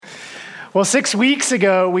Well, 6 weeks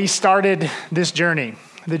ago, we started this journey,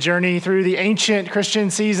 the journey through the ancient Christian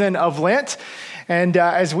season of Lent. And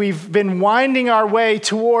as we've been winding our way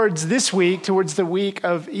towards this week, towards the week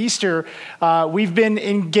of Easter, we've been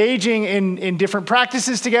engaging in different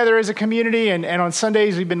practices together as a community. And on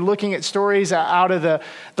Sundays, we've been looking at stories out of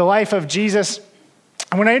the life of Jesus.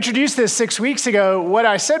 And when I introduced this 6 weeks ago, what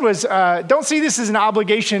I said was, don't see this as an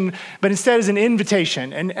obligation, but instead as an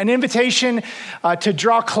invitation. An invitation to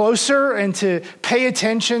draw closer and to pay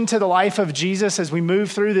attention to the life of Jesus as we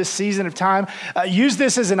move through this season of time. Use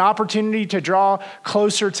this as an opportunity to draw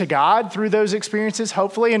closer to God through those experiences,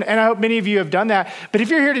 hopefully. And I hope many of you have done that. But if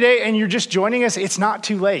you're here today and you're just joining us, it's not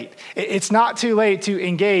too late. It's not too late to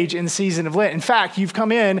engage in the season of Lent. In fact, you've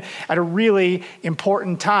come in at a really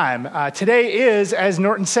important time. Today is, as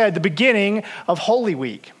Norton said, the beginning of Holy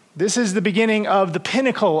Week. This is the beginning of the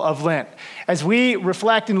pinnacle of Lent as we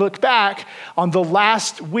reflect and look back on the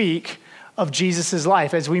last week of Jesus'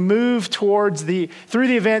 life, as we move through the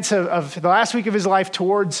events of the last week of his life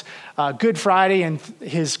towards Good Friday and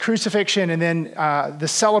his crucifixion, and then the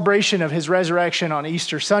celebration of his resurrection on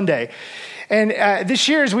Easter Sunday. And this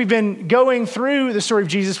year, as we've been going through the story of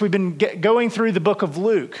Jesus, we've been going through the book of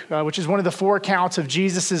Luke, which is one of the four accounts of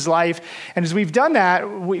Jesus' life. And as we've done that,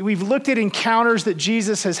 we've looked at encounters that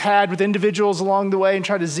Jesus has had with individuals along the way and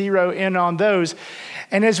tried to zero in on those.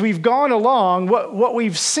 And as we've gone along, what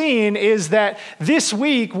we've seen is that this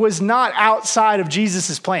week was not outside of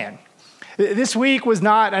Jesus' plan. This week was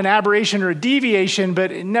not an aberration or a deviation,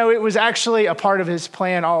 but no, it was actually a part of his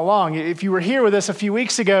plan all along. If you were here with us a few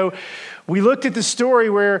weeks ago, we looked at the story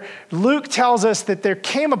where Luke tells us that there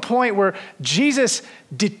came a point where Jesus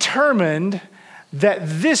determined that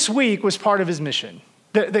this week was part of his mission,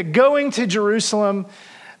 that going to Jerusalem,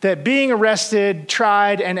 that being arrested,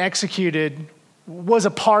 tried, and executed was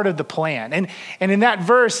a part of the plan. And in that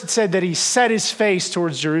verse, it said that he set his face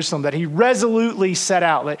towards Jerusalem, that he resolutely set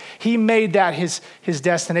out, that he made that his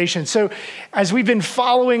destination. So as we've been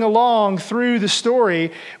following along through the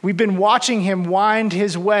story, we've been watching him wind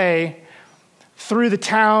his way through the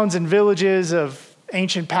towns and villages of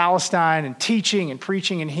ancient Palestine and teaching and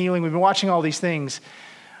preaching and healing. We've been watching all these things.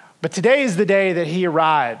 But today is the day that he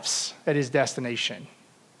arrives at his destination.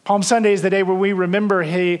 Palm Sunday is the day where we remember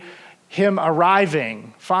him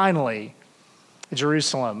arriving, finally, at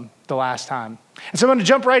Jerusalem the last time. And so I'm going to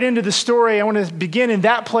jump right into the story. I want to begin in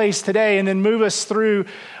that place today and then move us through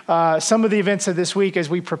some of the events of this week as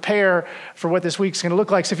we prepare for what this week's going to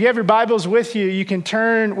look like. So if you have your Bibles with you, you can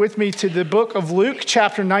turn with me to the book of Luke,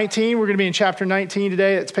 chapter 19. We're going to be in chapter 19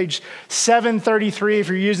 today. It's page 733 if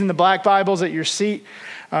you're using the black Bibles at your seat,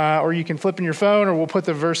 or you can flip in your phone, or we'll put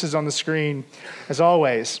the verses on the screen as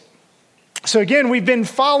always. So again, we've been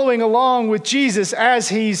following along with Jesus as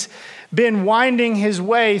he's been winding his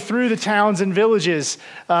way through the towns and villages,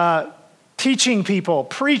 teaching people,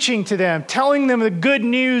 preaching to them, telling them the good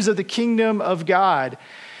news of the kingdom of God.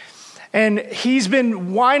 And he's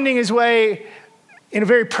been winding his way in a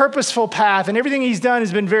very purposeful path, and everything he's done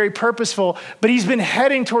has been very purposeful, but he's been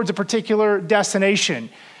heading towards a particular destination,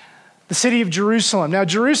 the city of Jerusalem. Now,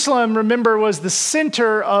 Jerusalem, remember, was the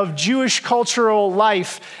center of Jewish cultural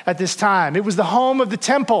life at this time. It was the home of the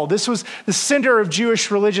temple. This was the center of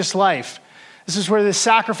Jewish religious life. This is where the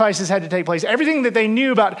sacrifices had to take place. Everything that they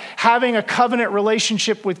knew about having a covenant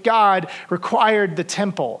relationship with God required the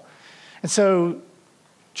temple. And so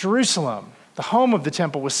Jerusalem, the home of the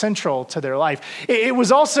temple, was central to their life. It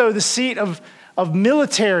was also the seat of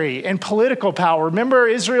military and political power. Remember,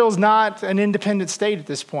 Israel's not an independent state at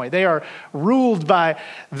this point. They are ruled by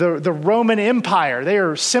the Roman Empire. They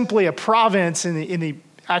are simply a province in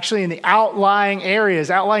the outlying areas,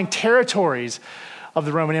 outlying territories of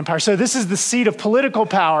the Roman Empire. So this is the seat of political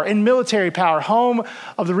power and military power, home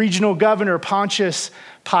of the regional governor, Pontius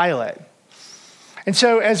Pilate. And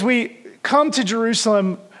so as we come to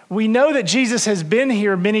Jerusalem, we know that Jesus has been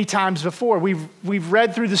here many times before. We've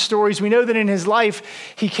read through the stories. We know that in his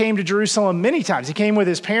life, he came to Jerusalem many times. He came with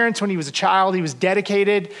his parents when he was a child. He was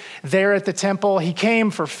dedicated there at the temple. He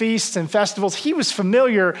came for feasts and festivals. He was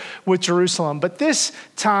familiar with Jerusalem, but this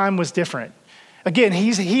time was different. Again,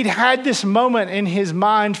 he'd had this moment in his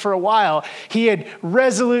mind for a while. He had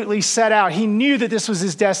resolutely set out. He knew that this was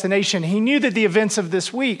his destination. He knew that the events of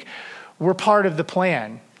this week were part of the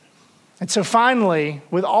plan. And so finally,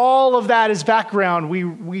 with all of that as background, we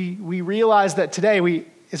realize that today,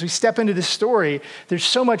 as we step into this story, there's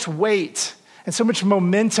so much weight and so much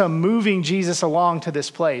momentum moving Jesus along to this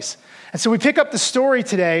place. And so we pick up the story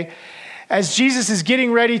today as Jesus is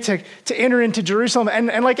getting ready to enter into Jerusalem.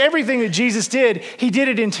 And like everything that Jesus did, he did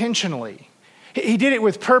it intentionally. He did it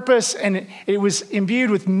with purpose, and it was imbued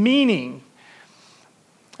with meaning.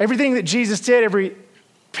 Everything that Jesus did, every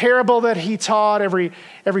parable that he taught, every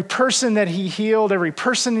person that he healed, every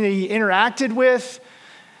person that he interacted with,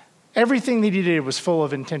 everything that he did was full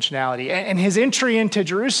of intentionality. And his entry into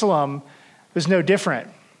Jerusalem was no different.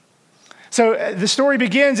 So the story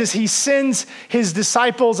begins as he sends his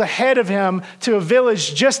disciples ahead of him to a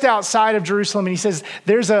village just outside of Jerusalem. And he says,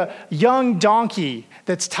 there's a young donkey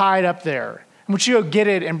that's tied up there. I want you to go get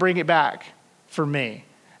it and bring it back for me.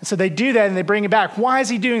 And so they do that and they bring it back. Why is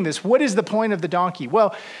he doing this? What is the point of the donkey?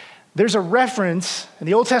 Well, there's a reference in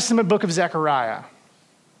the Old Testament book of Zechariah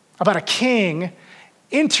about a king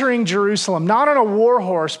entering Jerusalem, not on a war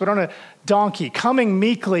horse, but on a donkey, coming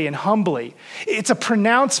meekly and humbly. It's a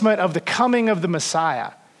pronouncement of the coming of the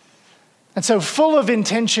Messiah. And so full of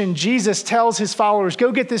intention, Jesus tells his followers,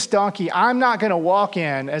 go get this donkey. I'm not going to walk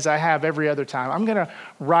in as I have every other time. I'm going to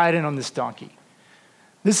ride in on this donkey.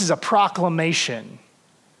 This is a proclamation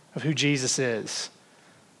of who Jesus is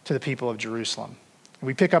to the people of Jerusalem.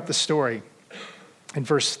 We pick up the story in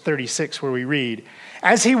verse 36 where we read,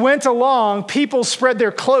 as he went along, people spread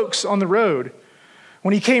their cloaks on the road.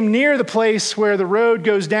 When he came near the place where the road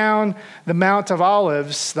goes down the Mount of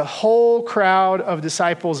Olives, the whole crowd of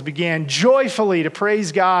disciples began joyfully to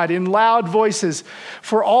praise God in loud voices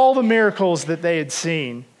for all the miracles that they had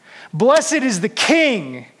seen. Blessed is the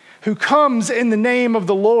King who comes in the name of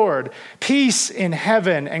the Lord, peace in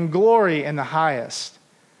heaven and glory in the highest.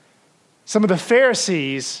 Some of the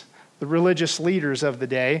Pharisees, the religious leaders of the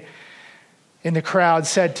day, in the crowd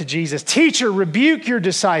said to Jesus, "Teacher, rebuke your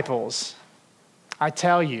disciples." "I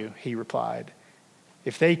tell you," he replied,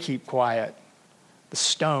 "if they keep quiet, the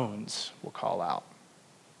stones will call out."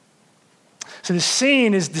 So the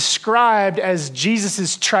scene is described as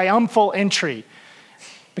Jesus' triumphal entry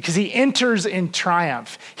because he enters in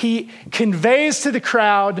triumph. He conveys to the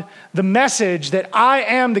crowd the message that I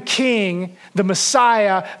am the King, the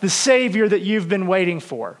Messiah, the Savior that you've been waiting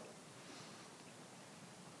for.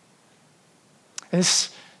 And this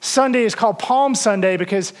Sunday is called Palm Sunday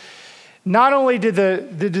because not only did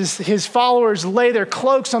his followers lay their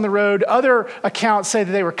cloaks on the road, other accounts say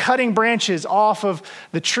that they were cutting branches off of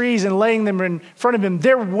the trees and laying them in front of him.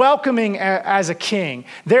 They're welcoming as a king.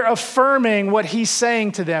 They're affirming what he's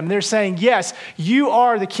saying to them. They're saying, yes, you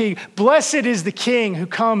are the king. Blessed is the King who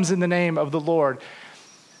comes in the name of the Lord.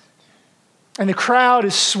 And the crowd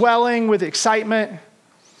is swelling with excitement.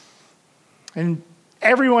 And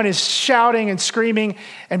everyone is shouting and screaming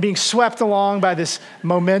and being swept along by this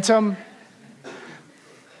momentum.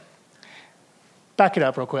 Back it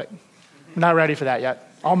up real quick. I'm not ready for that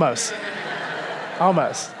yet. Almost.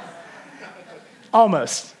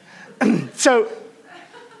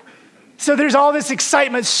 So there's all this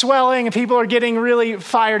excitement swelling and people are getting really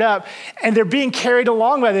fired up and they're being carried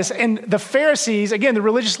along by this. And the Pharisees, again, the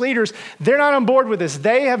religious leaders, they're not on board with this.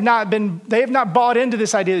 They have not bought into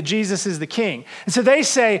this idea that Jesus is the king. And so they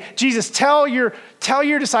say, Jesus, tell your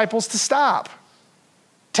disciples to stop.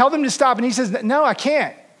 Tell them to stop. And he says, no, I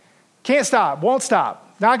can't. Can't stop, won't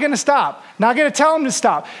stop. Not going to stop. Not going to tell them to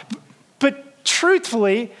stop. But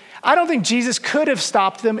truthfully, I don't think Jesus could have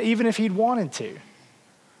stopped them even if he'd wanted to.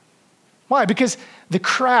 Why? Because the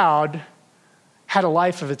crowd had a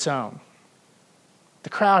life of its own. The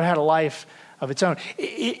crowd had a life of its own.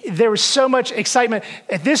 There was so much excitement.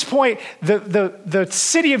 At this point, the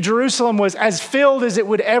city of Jerusalem was as filled as it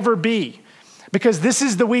would ever be because this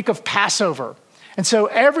is the week of Passover. And so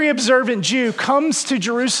every observant Jew comes to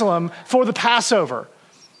Jerusalem for the Passover.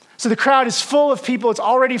 So the crowd is full of people. It's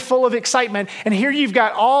already full of excitement. And here you've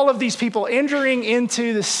got all of these people entering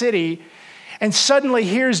into the city. And suddenly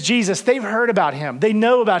here's Jesus. They've heard about him. They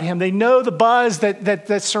know about him. They know the buzz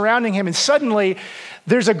that's surrounding him. And suddenly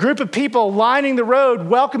there's a group of people lining the road,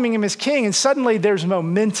 welcoming him as king. And suddenly there's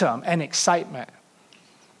momentum and excitement.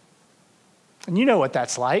 And you know what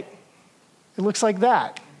that's like. It looks like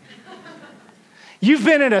that. You've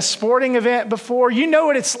been at a sporting event before. You know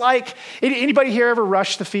what it's like. Anybody here ever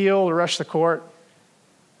rush the field or rush the court?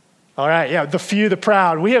 All right, yeah, the few, the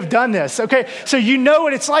proud. We have done this. Okay, so you know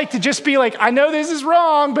what it's like to just be like, I know this is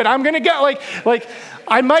wrong, but I'm going to go. Like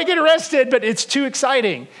I might get arrested, but it's too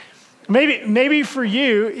exciting. Maybe for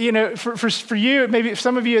you, for you, maybe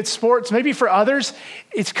some of you it's sports. Maybe for others,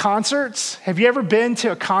 it's concerts. Have you ever been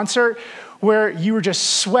to a concert where you were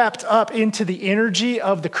just swept up into the energy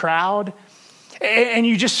of the crowd? And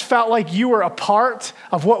you just felt like you were a part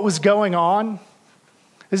of what was going on.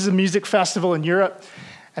 This is a music festival in Europe,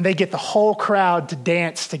 and they get the whole crowd to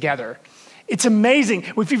dance together. It's amazing.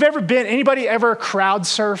 If you've ever been, anybody ever crowd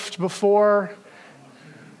surfed before?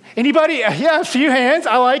 Anybody? Yeah, a few hands.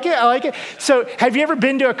 I like it. So have you ever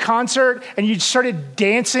been to a concert and you started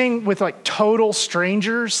dancing with like total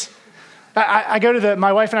strangers?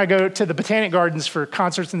 My wife and I go to the Botanic Gardens for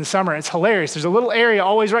concerts in the summer. It's hilarious. There's a little area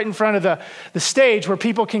always right in front of the stage where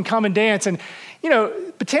people can come and dance. And,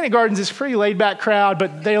 Botanic Gardens is a pretty laid back crowd,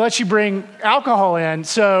 but they let you bring alcohol in.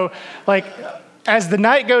 So like as the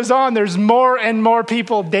night goes on, there's more and more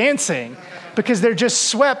people dancing because they're just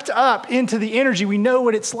swept up into the energy. We know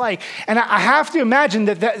what it's like. And I have to imagine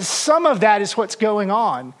that some of that is what's going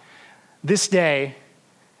on this day.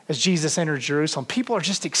 As Jesus enters Jerusalem, people are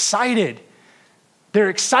just excited. They're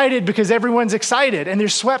excited because everyone's excited, and they're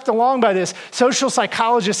swept along by this. Social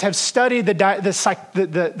psychologists have studied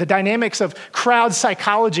the dynamics of crowd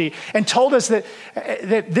psychology and told us that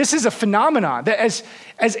this is a phenomenon, that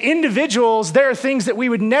as individuals, there are things that we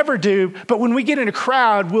would never do, but when we get in a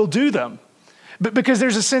crowd, we'll do them. But because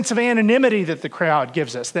there's a sense of anonymity that the crowd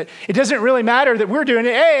gives us, that it doesn't really matter that we're doing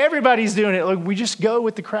it. Hey, everybody's doing it. Like, we just go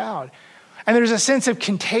with the crowd. And there's a sense of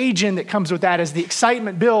contagion that comes with that. As the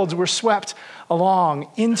excitement builds, we're swept along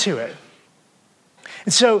into it.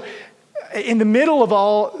 And so in the middle of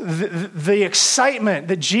all the excitement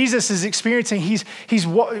that Jesus is experiencing, he's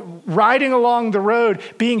riding along the road,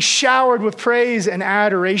 being showered with praise and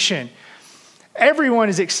adoration. Everyone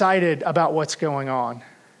is excited about what's going on.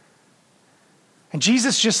 And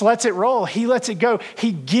Jesus just lets it roll. He lets it go.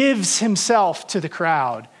 He gives himself to the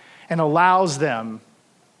crowd and allows them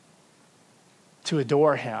to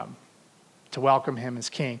adore him, to welcome him as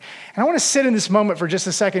king. And I want to sit in this moment for just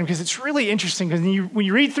a second because it's really interesting, because when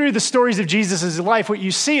you read through the stories of Jesus' life, what you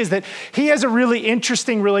see is that he has a really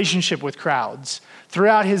interesting relationship with crowds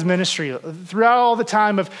throughout his ministry, throughout all the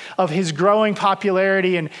time of his growing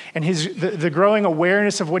popularity and the growing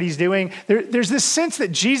awareness of what he's doing. There's this sense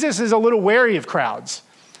that Jesus is a little wary of crowds,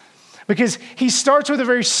 because he starts with a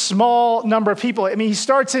very small number of people. I mean, he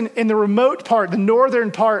starts in the remote part, the northern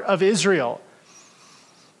part of Israel,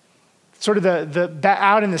 sort of the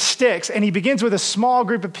out in the sticks, and he begins with a small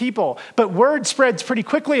group of people. But word spreads pretty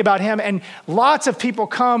quickly about him, and lots of people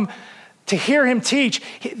come to hear him teach.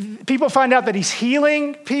 People find out that he's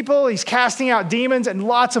healing people, he's casting out demons, and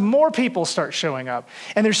lots of more people start showing up.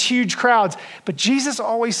 And there's huge crowds. But Jesus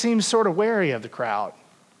always seems sort of wary of the crowd.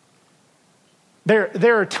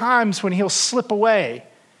 There are times when he'll slip away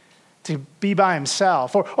to be by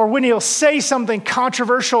himself, or when he'll say something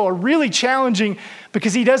controversial or really challenging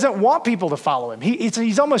because he doesn't want people to follow him.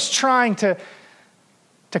 He's almost trying to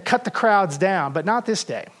cut the crowds down, but not this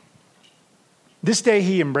day. This day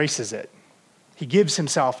he embraces it. He gives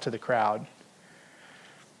himself to the crowd.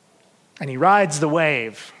 And he rides the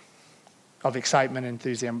wave of excitement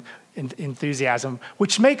and enthusiasm,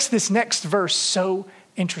 which makes this next verse so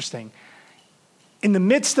interesting. In the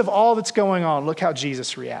midst of all that's going on, look how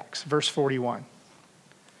Jesus reacts. Verse 41.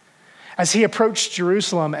 As he approached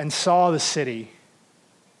Jerusalem and saw the city,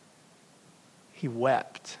 he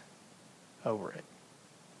wept over it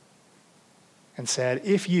and said,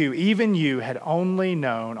 "If you, even you, had only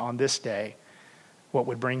known on this day what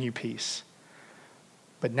would bring you peace.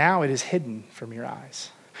 But now it is hidden from your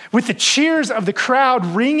eyes." With the cheers of the crowd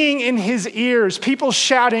ringing in his ears, people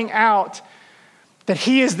shouting out that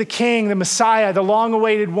he is the king, the Messiah, the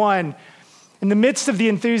long-awaited one. In the midst of the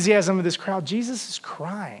enthusiasm of this crowd, Jesus is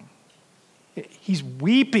crying. He's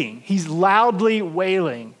weeping. He's loudly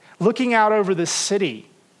wailing, looking out over the city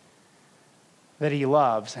that he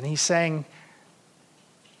loves. And he's saying,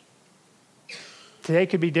 today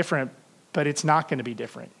could be different, but it's not going to be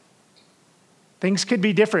different. Things could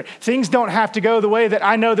be different. Things don't have to go the way that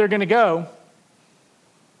I know they're going to go.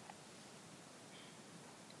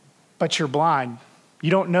 But you're blind. You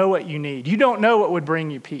don't know what you need. You don't know what would bring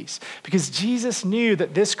you peace. Because Jesus knew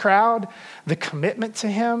that this crowd, the commitment to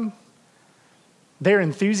him, their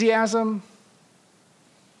enthusiasm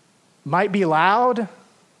might be loud,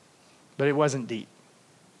 but it wasn't deep.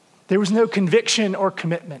 There was no conviction or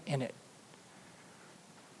commitment in it.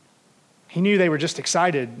 He knew they were just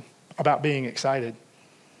excited about being excited.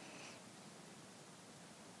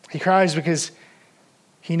 He cries because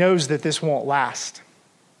he knows that this won't last.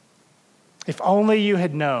 If only you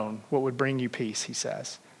had known what would bring you peace, he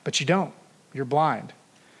says. But you don't. You're blind.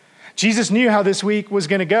 Jesus knew how this week was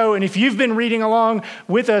going to go. And if you've been reading along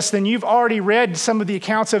with us, then you've already read some of the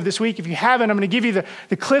accounts of this week. If you haven't, I'm going to give you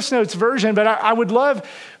the Cliffs Notes version. But I would love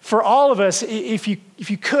for all of us, if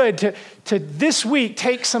you could, to this week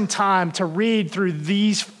take some time to read through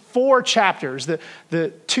these 4 chapters,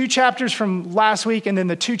 the 2 chapters from last week, and then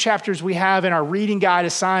the 2 chapters we have in our reading guide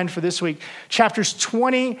assigned for this week, chapters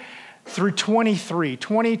 20 through 23,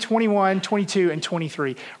 20, 21, 22, and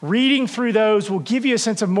 23. Reading through those will give you a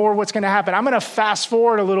sense of more of what's going to happen. I'm going to fast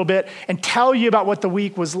forward a little bit and tell you about what the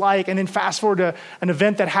week was like, and then fast forward to an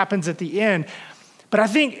event that happens at the end. But I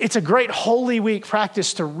think it's a great Holy Week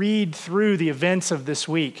practice to read through the events of this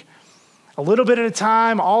week. A little bit at a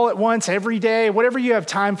time, all at once, every day, whatever you have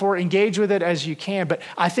time for, engage with it as you can. But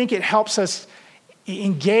I think it helps us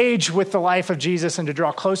engage with the life of Jesus and to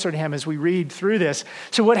draw closer to him as we read through this.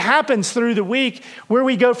 So what happens through the week, where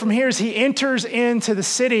we go from here, is he enters into the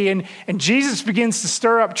city and Jesus begins to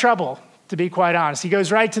stir up trouble, to be quite honest. He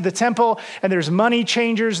goes right to the temple, and there's money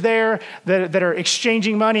changers there that are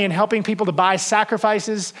exchanging money and helping people to buy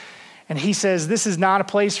sacrifices. And he says, this is not a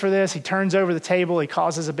place for this. He turns over the table. He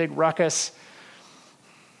causes a big ruckus.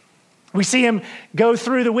 We see him go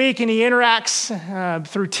through the week, and he interacts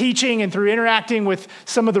through teaching and through interacting with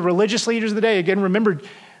some of the religious leaders of the day. Again, remember,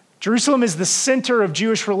 Jerusalem is the center of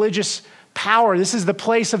Jewish religious power. This is the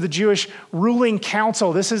place of the Jewish ruling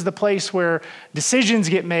council. This is the place where decisions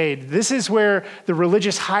get made. This is where the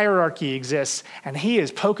religious hierarchy exists. And he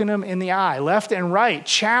is poking them in the eye, left and right,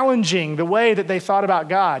 challenging the way that they thought about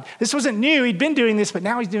God. This wasn't new. He'd been doing this, but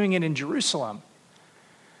now he's doing it in Jerusalem.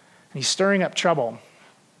 And he's stirring up trouble.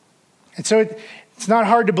 And so it's not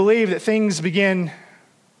hard to believe that things begin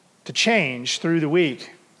to change through the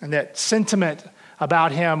week, and that sentiment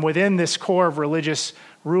about him within this core of religious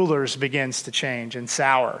rulers begins to change and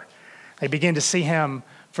sour. They begin to see him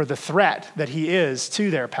for the threat that he is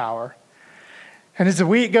to their power. And as the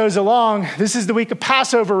week goes along, this is the week of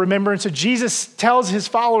Passover, remember? And so Jesus tells his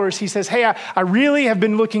followers, he says, hey, I really have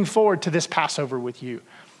been looking forward to this Passover with you.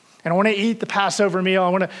 And I want to eat the Passover meal. I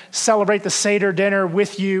want to celebrate the Seder dinner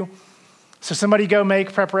with you. So somebody go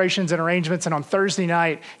make preparations and arrangements. And on Thursday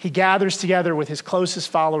night, he gathers together with his closest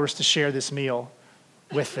followers to share this meal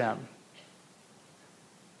with them.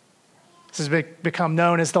 This has become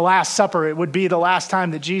known as the Last Supper. It would be the last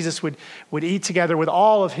time that Jesus would eat together with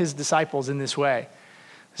all of his disciples in this way.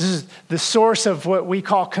 This is the source of what we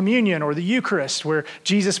call communion, or the Eucharist, where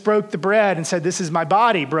Jesus broke the bread and said, this is my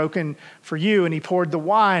body broken for you. And he poured the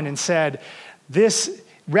wine and said, this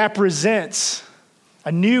represents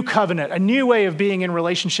a new covenant, a new way of being in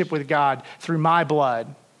relationship with God through my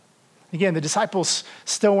blood. Again, the disciples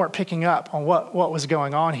still weren't picking up on what was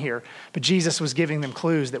going on here, but Jesus was giving them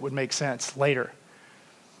clues that would make sense later.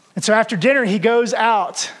 And so after dinner, he goes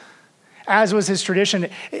out, as was his tradition.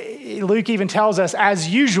 Luke even tells us, as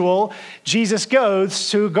usual, Jesus goes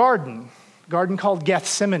to a garden called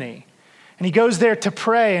Gethsemane. And he goes there to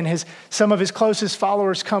pray, and some of his closest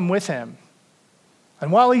followers come with him.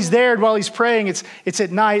 And while he's there, while he's praying, it's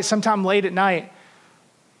at night, sometime late at night,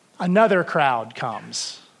 another crowd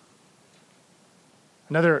comes.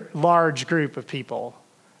 Another large group of people,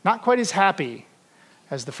 not quite as happy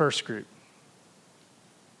as the first group.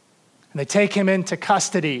 And they take him into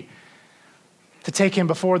custody to take him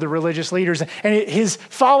before the religious leaders. And his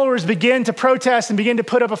followers begin to protest and begin to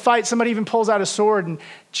put up a fight. Somebody even pulls out a sword, and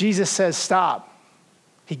Jesus says, stop.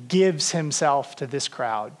 He gives himself to this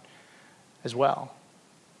crowd as well.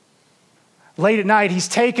 Late at night, he's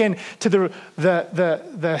taken to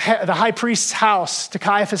the high priest's house, to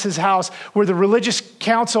Caiaphas' house, where the religious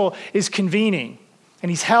council is convening.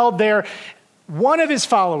 And he's held there. One of his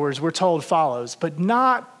followers, we're told, follows, but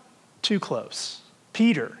not too close.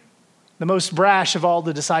 Peter, the most brash of all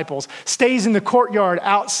the disciples, stays in the courtyard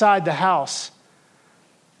outside the house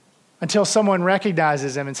until someone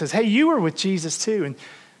recognizes him and says, hey, you were with Jesus too. And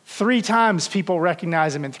 3 times people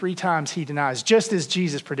recognize him, and 3 times he denies, just as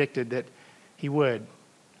Jesus predicted that he would,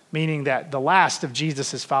 meaning that the last of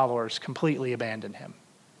Jesus' followers completely abandoned him.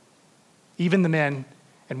 Even the men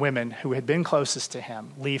and women who had been closest to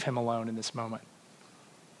him leave him alone in this moment.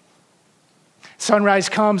 Sunrise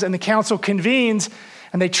comes and the council convenes,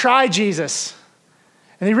 and they try Jesus.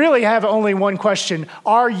 And they really have only one question: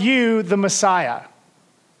 are you the Messiah?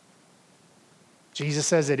 Jesus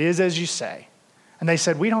says, it is as you say. And they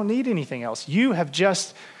said, we don't need anything else. You have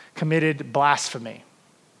just committed blasphemy.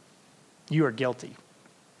 You are guilty.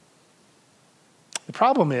 The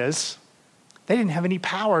problem is, they didn't have any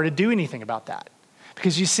power to do anything about that.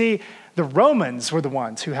 Because you see, the Romans were the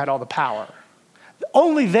ones who had all the power.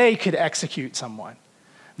 Only they could execute someone.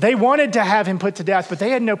 They wanted to have him put to death, but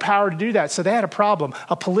they had no power to do that. So they had a problem,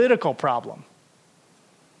 a political problem.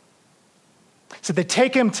 So they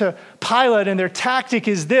take him to Pilate, and their tactic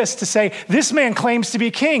is this, to say, this man claims to be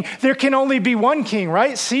king. There can only be one king,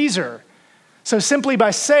 right? Caesar. So simply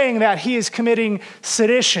by saying that, he is committing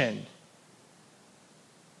sedition.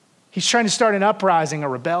 He's trying to start an uprising, a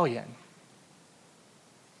rebellion.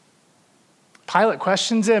 Pilate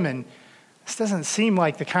questions him, and This doesn't seem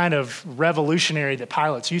like the kind of revolutionary that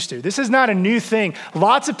Pilate's used to. This is not a new thing.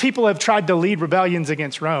 Lots of people have tried to lead rebellions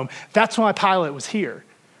against Rome. That's why Pilate was here.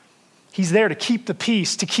 He's there to keep the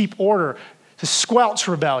peace, to keep order, to squelch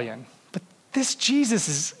rebellion. But this Jesus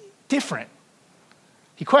is different.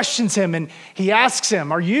 He questions him and he asks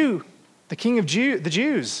him, "Are you the king of the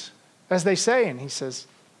Jews, as they say?" And he says,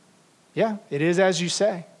 "Yeah, it is as you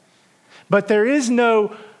say." But there is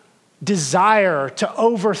no desire to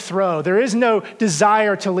overthrow. There is no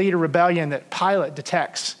desire to lead a rebellion that Pilate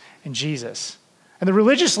detects in Jesus. And the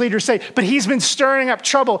religious leaders say, "But he's been stirring up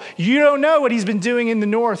trouble. You don't know what he's been doing in the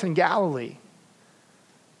north in Galilee."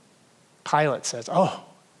 Pilate says, "Oh,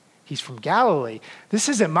 he's from Galilee. This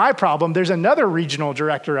isn't my problem. There's another regional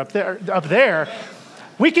director up there.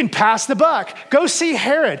 We can pass the buck. Go see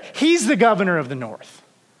Herod. He's the governor of the north."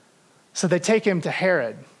 So they take him to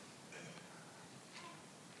Herod.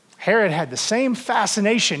 Herod had the same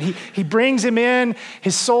fascination. He brings him in.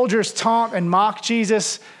 His soldiers taunt and mock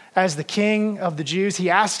Jesus as the king of the Jews.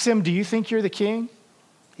 He asks him, "Do you think you're the king?"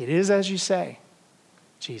 "It is as you say,"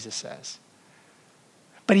 Jesus says.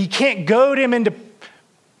 But he can't goad him into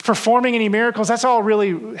performing any miracles. That's all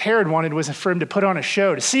really Herod wanted, was for him to put on a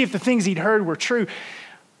show, to see if the things he'd heard were true.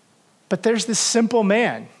 But there's this simple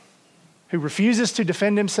man who refuses to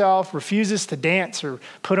defend himself, refuses to dance or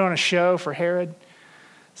put on a show for Herod.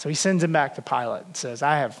 So he sends him back to Pilate and says,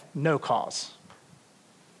 "I have no cause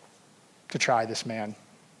to try this man.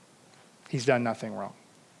 He's done nothing wrong."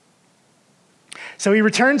 So he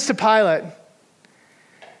returns to Pilate,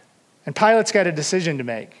 and Pilate's got a decision to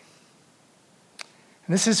make.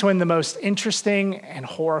 And this is when the most interesting and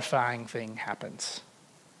horrifying thing happens.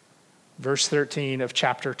 Verse 13 of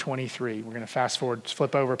chapter 23. We're going to fast forward,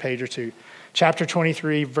 flip over a page or two. Chapter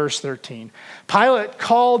 23, verse 13. Pilate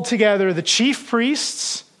called together the chief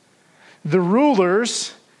priests, the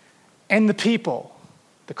rulers, and the people,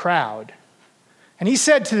 the crowd. And he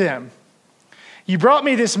said to them, "You brought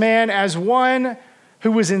me this man as one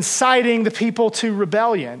who was inciting the people to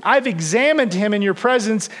rebellion. I've examined him in your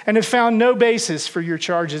presence and have found no basis for your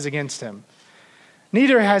charges against him.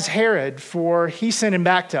 Neither has Herod, for he sent him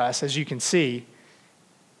back to us, as you can see.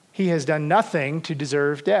 He has done nothing to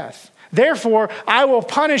deserve death. Therefore, I will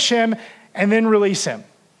punish him and then release him."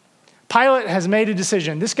 Pilate has made a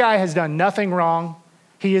decision. This guy has done nothing wrong.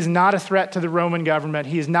 He is not a threat to the Roman government.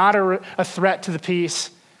 He is not a threat to the peace.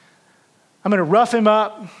 I'm going to rough him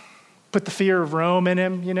up, put the fear of Rome in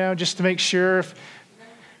him, just to make sure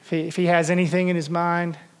if he has anything in his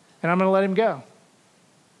mind, and I'm going to let him go.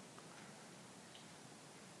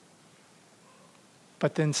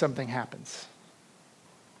 But then something happens.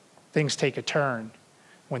 Things take a turn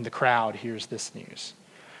when the crowd hears this news.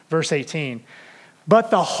 Verse 18, but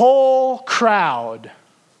the whole crowd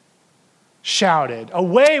shouted,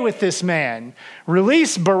 "Away with this man!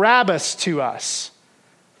 Release Barabbas to us."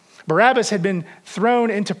 Barabbas had been thrown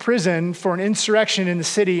into prison for an insurrection in the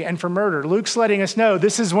city and for murder. Luke's letting us know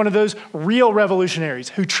this is one of those real revolutionaries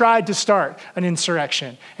who tried to start an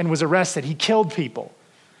insurrection and was arrested. He killed people.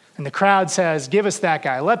 And the crowd says, "Give us that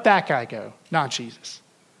guy. Let that guy go, not Jesus."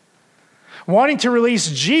 Wanting to release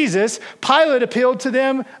Jesus, Pilate appealed to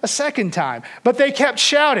them a second time. But they kept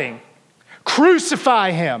shouting,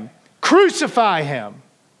 "Crucify him! Crucify him!"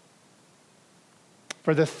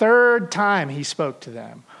 For the third time he spoke to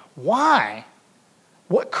them. "Why?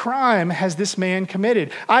 What crime has this man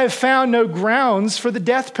committed? I have found no grounds for the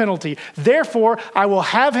death penalty. Therefore, I will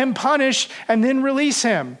have him punished and then release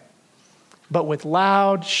him." But with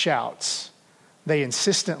loud shouts, they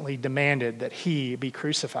insistently demanded that he be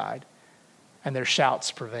crucified, and their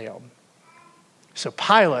shouts prevailed. So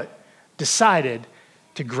Pilate decided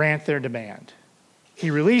to grant their demand.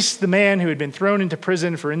 He released the man who had been thrown into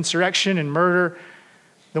prison for insurrection and murder,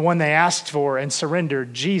 the one they asked for, and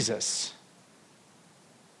surrendered Jesus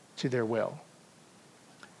to their will.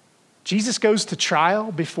 Jesus goes to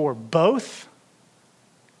trial before both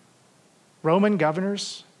Roman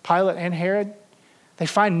governors, Pilate and Herod. They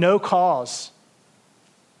find no cause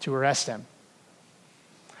to arrest him.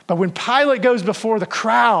 But when Pilate goes before the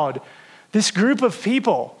crowd, this group of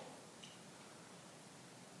people,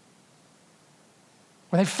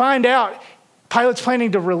 when they find out Pilate's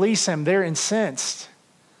planning to release him, they're incensed.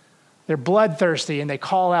 They're bloodthirsty and they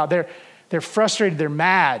call out. They're frustrated, they're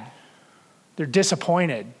mad, they're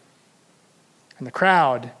disappointed. And the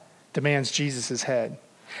crowd demands Jesus' head.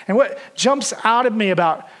 And what jumps out at me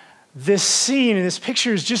about this scene and this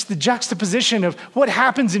picture is just the juxtaposition of what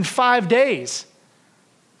happens in 5 days.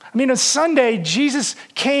 I mean, on Sunday, Jesus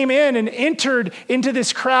came in and entered into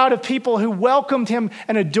this crowd of people who welcomed him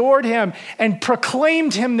and adored him and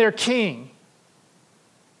proclaimed him their king.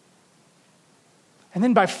 And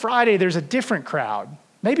then by Friday, there's a different crowd,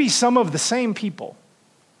 maybe some of the same people,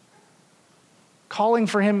 calling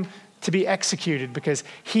for him to be executed because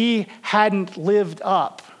he hadn't lived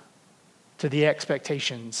up to the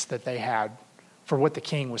expectations that they had for what the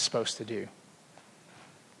king was supposed to do.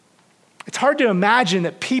 It's hard to imagine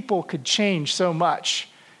that people could change so much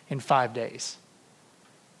in 5 days.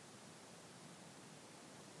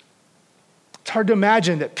 It's hard to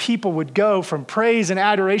imagine that people would go from praise and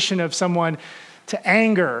adoration of someone to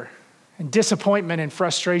anger and disappointment and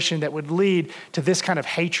frustration that would lead to this kind of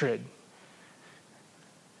hatred.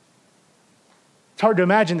 It's hard to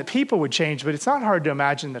imagine that people would change, but it's not hard to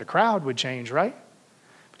imagine that a crowd would change, right?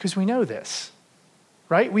 Because we know this,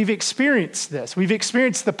 right? We've experienced this. We've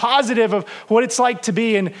experienced the positive of what it's like to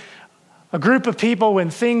be in a group of people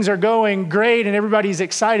when things are going great and everybody's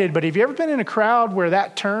excited. But have you ever been in a crowd where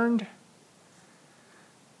that turned?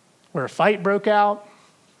 Where a fight broke out?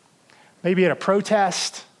 Maybe at a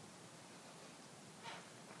protest?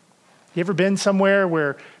 You ever been somewhere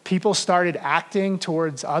where people started acting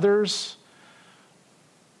towards others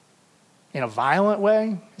in a violent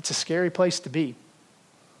way? It's a scary place to be.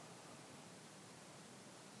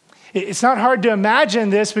 It's not hard to imagine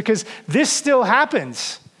this because this still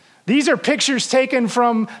happens. These are pictures taken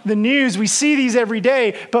from the news. We see these every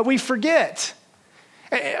day, but we forget.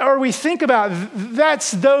 Or we think about,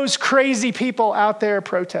 that's those crazy people out there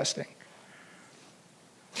protesting.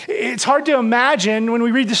 It's hard to imagine when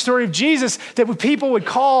we read the story of Jesus that people would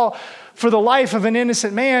call for the life of an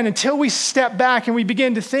innocent man until we step back and we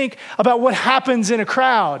begin to think about what happens in a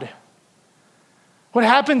crowd. What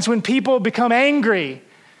happens when people become angry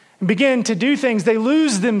and begin to do things? They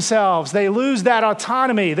lose themselves. They lose that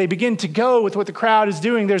autonomy. They begin to go with what the crowd is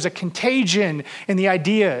doing. There's a contagion in the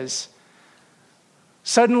ideas.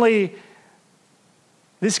 Suddenly,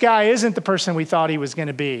 this guy isn't the person we thought he was going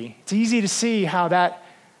to be. It's easy to see how that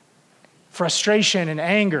frustration and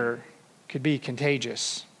anger could be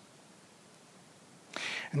contagious.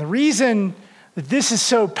 And the reason that this is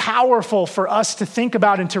so powerful for us to think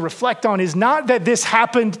about and to reflect on is not that this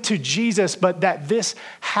happened to Jesus, but that this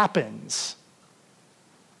happens.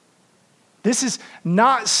 This is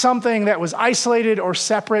not something that was isolated or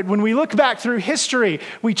separate. When we look back through history,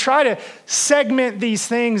 we try to segment these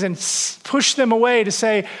things and push them away to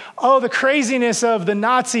say, oh, the craziness of the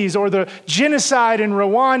Nazis or the genocide in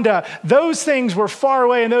Rwanda, those things were far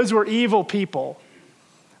away and those were evil people.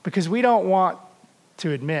 Because we don't want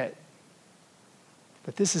to admit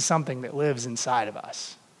that this is something that lives inside of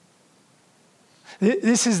us.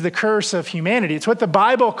 This is the curse of humanity. It's what the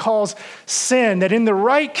Bible calls sin, that in the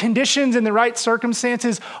right conditions, in the right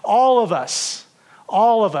circumstances, all of us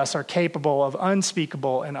are capable of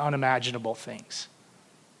unspeakable and unimaginable things.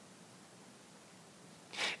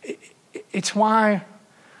 It's why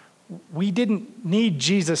we didn't need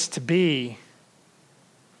Jesus to be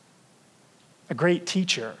a great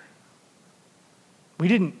teacher. We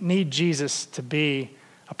didn't need Jesus to be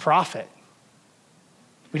a prophet.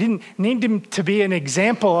 We didn't need him to be an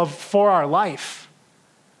example for our life.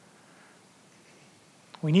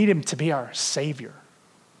 We need him to be our Savior.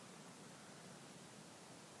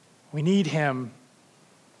 We need him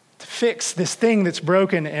to fix this thing that's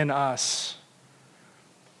broken in us,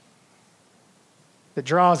 that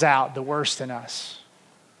draws out the worst in us,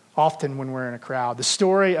 often when we're in a crowd. The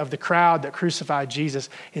story of the crowd that crucified Jesus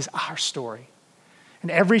is our story. And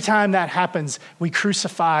every time that happens, we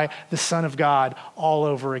crucify the Son of God all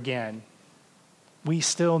over again. We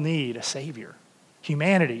still need a Savior.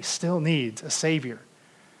 Humanity still needs a Savior.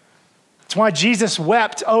 It's why Jesus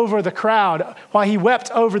wept over the crowd, why he wept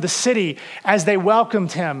over the city as they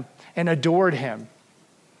welcomed him and adored him.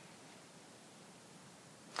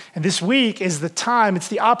 And this week is the time, it's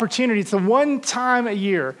the opportunity, it's the one time a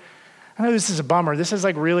year. I know this is a bummer. This is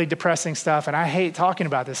like really depressing stuff, and I hate talking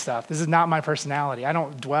about this stuff. This is not my personality. I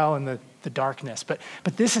don't dwell in the darkness, but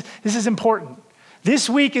this is important. This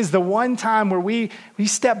week is the one time where we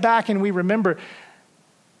step back and we remember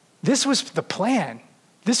this was the plan.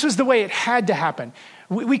 This was the way it had to happen.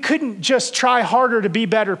 We couldn't just try harder to be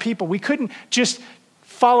better people. We couldn't just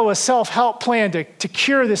follow a self-help plan to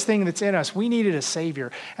cure this thing that's in us. We needed a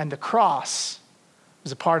Savior, and the cross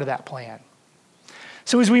was a part of that plan.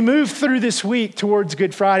 So as we move through this week towards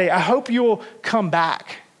Good Friday, I hope you'll come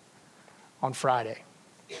back on Friday.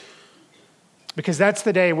 Because that's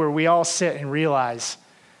the day where we all sit and realize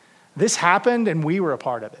this happened and we were a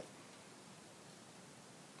part of it.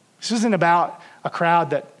 This isn't about a crowd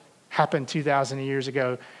that happened 2,000 years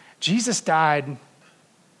ago. Jesus died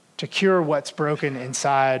to cure what's broken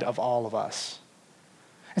inside of all of us.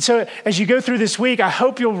 And so as you go through this week, I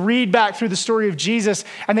hope you'll read back through the story of Jesus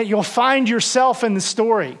and that you'll find yourself in the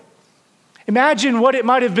story. Imagine what it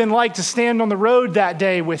might have been like to stand on the road that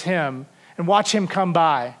day with him and watch him come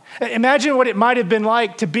by. Imagine what it might have been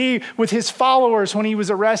like to be with his followers when he was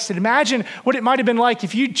arrested. Imagine what it might have been like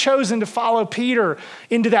if you'd chosen to follow Peter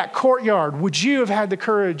into that courtyard. Would you have had the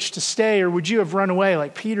courage to stay, or would you have run away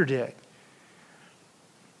like Peter did?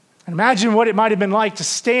 And imagine what it might have been like to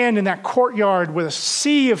stand in that courtyard with a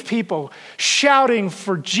sea of people shouting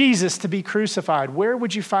for Jesus to be crucified. Where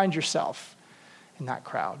would you find yourself in that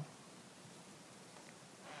crowd?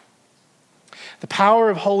 The power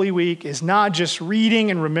of Holy Week is not just reading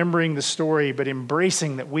and remembering the story, but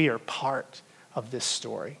embracing that we are part of this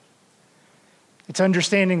story. It's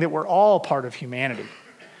understanding that we're all part of humanity.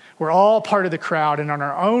 We're all part of the crowd, and in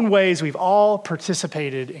our own ways, we've all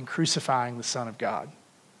participated in crucifying the Son of God.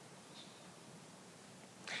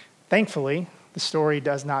 Thankfully, the story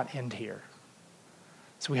does not end here.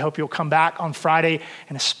 So we hope you'll come back on Friday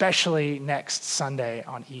and especially next Sunday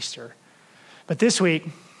on Easter. But this week,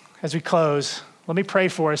 as we close, let me pray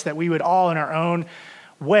for us that we would all in our own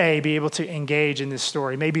way be able to engage in this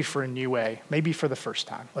story, maybe for a new way, maybe for the first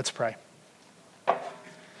time. Let's pray.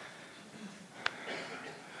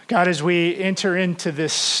 God, as we enter into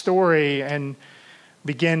this story and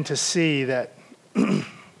begin to see that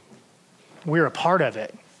we're a part of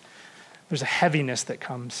it, there's a heaviness that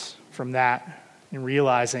comes from that, in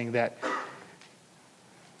realizing that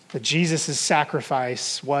Jesus'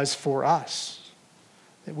 sacrifice was for us,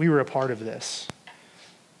 that we were a part of this.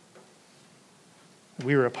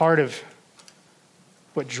 We were a part of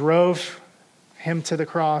what drove him to the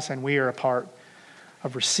cross, and we are a part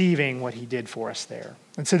of receiving what he did for us there.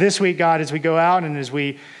 And so this week, God, as we go out and as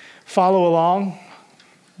we follow along,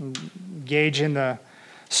 engage in the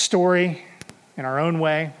story in our own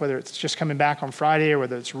way, whether it's just coming back on Friday or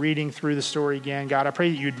whether it's reading through the story again, God, I pray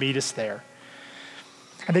that you'd meet us there.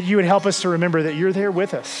 And that you would help us to remember that you're there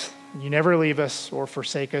with us. You never leave us or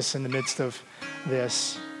forsake us in the midst of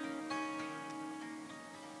this.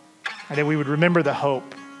 And that we would remember the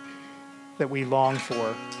hope that we long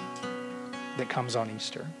for that comes on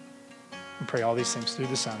Easter. We pray all these things through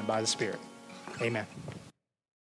the Son and by the Spirit. Amen.